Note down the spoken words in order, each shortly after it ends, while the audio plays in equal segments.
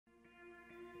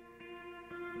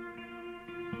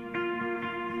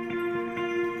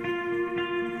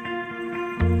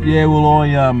Yeah, well,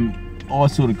 I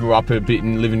sort of grew up a bit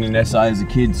and living in SA as a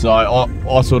kid, so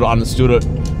I sort of understood it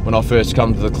when I first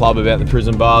come to the club about the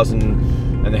prison bars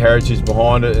and the heritage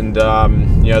behind it, and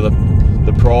you know,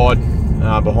 the pride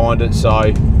behind it.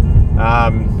 So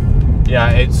yeah,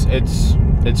 it's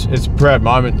a proud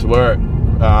moment to wear it.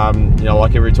 You know,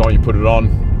 like every time you put it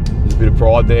on, there's a bit of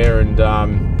pride there, and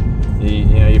you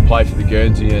know, you play for the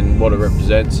Guernsey and what it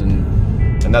represents, and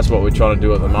that's what we're trying to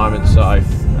do at the moment. So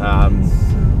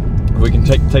if we can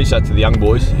teach that to the young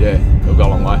boys, yeah, it'll go a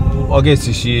long way. I guess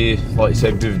this year, like you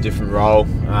said, a bit of a different role.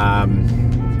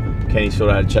 Kenny sort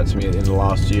of had a chat to me at the end of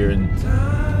last year and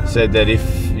said that if,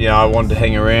 you know, I wanted to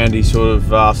hang around, he sort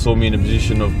of saw me in a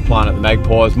position of playing at the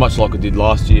Magpies, much like I did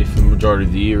last year for the majority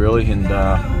of the year, really, and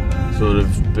sort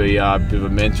of be a bit of a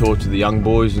mentor to the young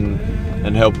boys and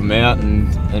help them out.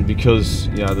 And because,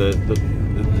 you know,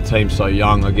 the team's so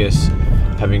young, I guess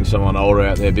having someone older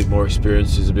out there, a bit more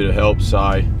experienced, is a bit of help.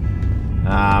 So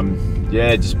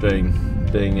yeah, just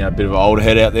being a bit of an older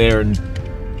head out there and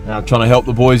trying to help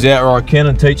the boys out where I can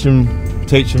and teach them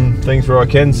things where I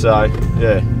can. So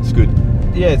yeah, it's good.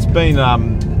 Yeah, it's been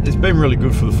really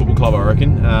good for the football club, I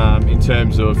reckon, in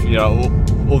terms of, you know,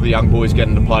 all the young boys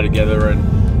getting to play together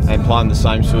and playing the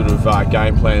same sort of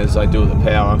game plan as they do at the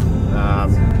Power.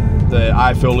 The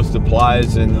AFL listed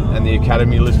players and the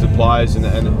academy listed players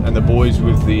and the boys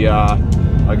with the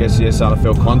I guess the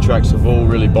SRFL contracts have all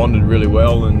really bonded really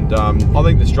well, and I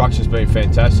think the structure's been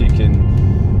fantastic, and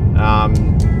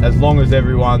as long as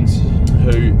everyone's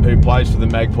who plays for the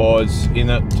Magpies in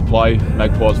it to play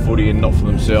Magpies footy and not for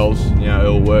themselves, you know,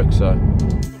 it'll work. So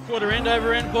quarter end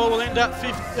over end ball will end up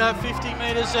 50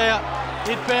 metres out.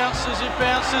 It bounces.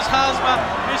 Hazma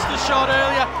missed the shot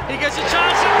earlier. He gets a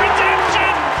chance of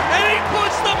redemption, and he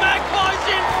puts the Magpies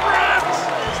in front.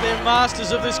 As they're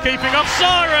masters of this keeping up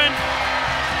siren.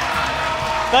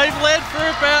 They've led for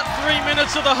about 3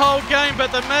 minutes of the whole game,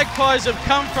 but the Magpies have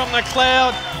come from the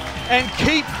cloud and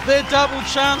keep their double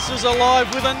chances alive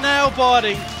with a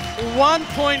nail-biting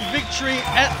 1-point victory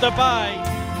at the Bay.